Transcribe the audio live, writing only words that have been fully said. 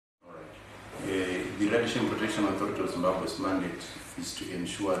The Radiation Protection Authority of Zimbabwe's mandate is to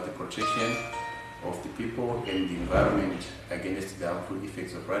ensure the protection of the people and the environment against the harmful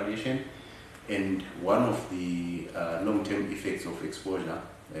effects of radiation. And one of the long-term effects of exposure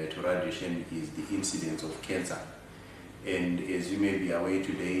to radiation is the incidence of cancer. And as you may be aware,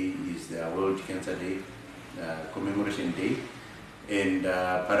 today is the World Cancer Day, Commemoration Day. And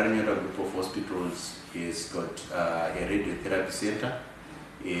Parirenyatwa Group of Hospitals has got a radiotherapy center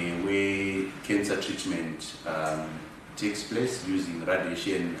where cancer treatment takes place using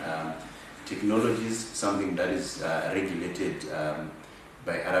radiation technologies, something that is regulated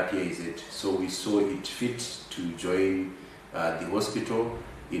by RPAZ. So we saw it fit to join the hospital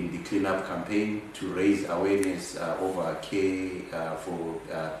in the cleanup campaign to raise awareness over care for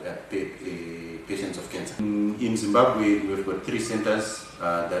patients of cancer. In Zimbabwe, we've got 3 centers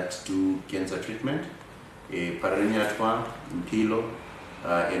that do cancer treatment, Parirenyatwa, Mpilo,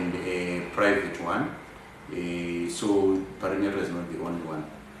 and a private one. So Parirenyatwa is not the only one,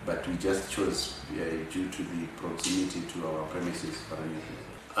 but we just chose due to the proximity to our premises,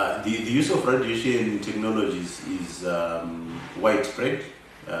 Parirenyatwa. The use of radiation technologies is widespread,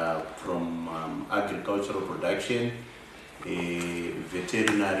 from agricultural production,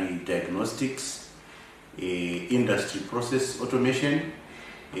 veterinary diagnostics, industry process automation,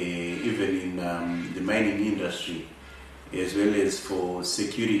 even in the mining industry, as well as for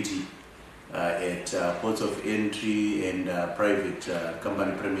security at ports of entry and private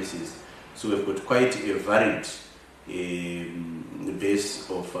company premises. So we've got quite a varied base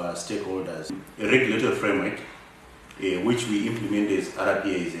of stakeholders. A regulatory framework which we implement as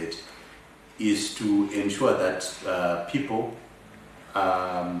RPAZ is to ensure that people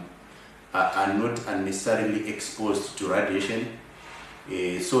are not unnecessarily exposed to radiation,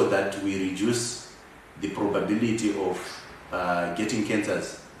 so that we reduce the probability of getting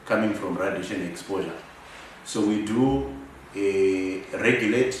cancers coming from radiation exposure. So we do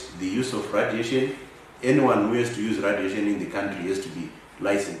regulate the use of radiation. Anyone who has to use radiation in the country has to be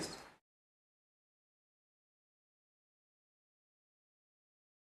licensed.